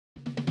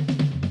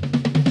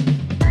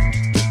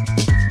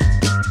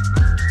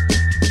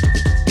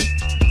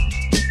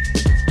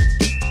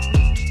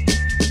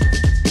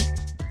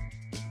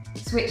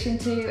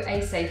Switching to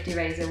a safety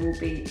razor will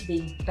be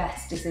the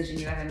best decision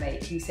you ever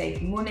make. You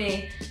save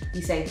money,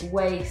 you save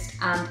waste,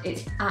 and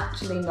it's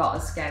actually not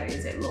as scary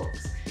as it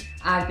looks.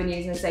 I've been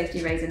using a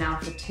safety razor now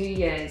for 2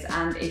 years,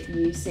 and if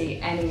you see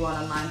anyone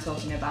online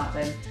talking about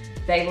them,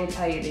 they will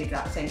tell you the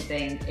exact same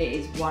thing. It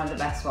is one of the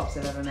best swaps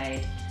I've ever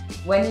made.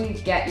 When you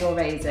get your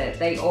razor,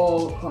 they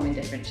all come in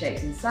different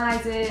shapes and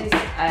sizes,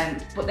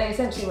 but they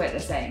essentially work the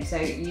same. So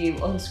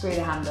you unscrew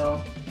the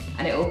handle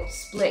and it will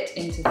split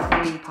into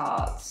 3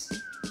 parts.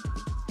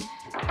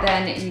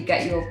 Then you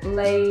get your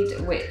blade,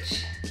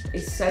 which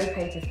is so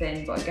paper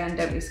thin, but again,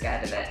 don't be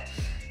scared of it.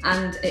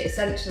 And it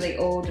essentially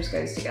all just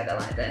goes together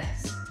like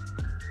this.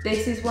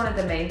 This is one of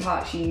the main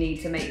parts you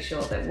need to make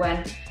sure that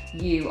when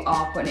you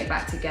are putting it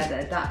back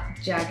together, that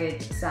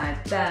jagged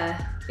side there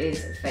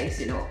is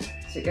facing up.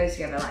 So it goes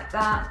together like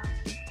that.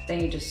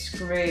 Then you just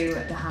screw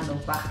the handle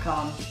back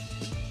on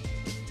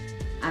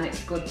and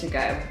it's good to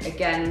go.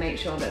 Again, make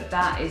sure that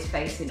that is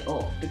facing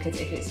up, because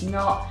if it's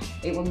not,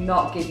 it will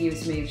not give you a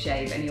smooth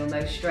shave and you'll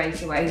know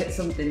straight away that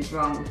something's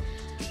wrong.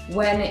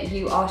 When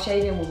you are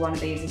shaving with one of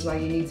these as well,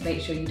 you need to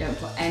make sure you don't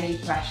put any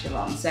pressure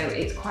on. So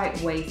it's quite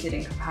weighted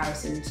in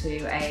comparison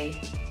to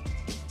a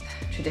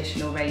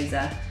traditional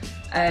razor.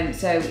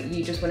 So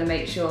you just want to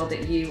make sure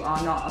that you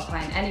are not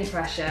applying any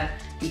pressure.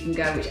 You can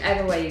go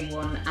whichever way you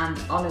want,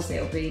 and honestly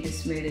it'll be the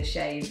smoothest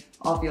shave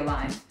of your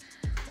life.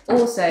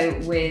 Also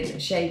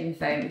with shaving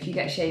foam, if you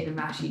get shaving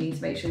rash, you need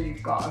to make sure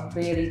you've got a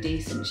really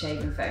decent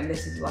shaving foam.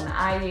 This is the one that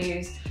I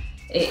use.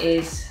 It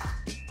is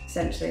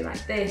essentially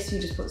like this. You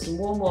just put some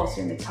warm water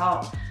in the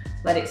top,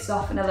 let it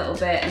soften a little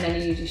bit, and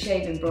then you use your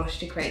shaving brush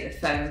to create the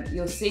foam.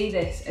 You'll see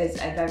this as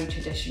a very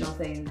traditional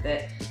thing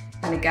that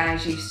kind of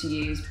guys used to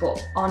use,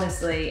 but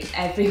honestly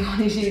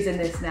everyone is using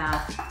this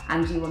now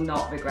and you will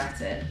not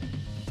regret it.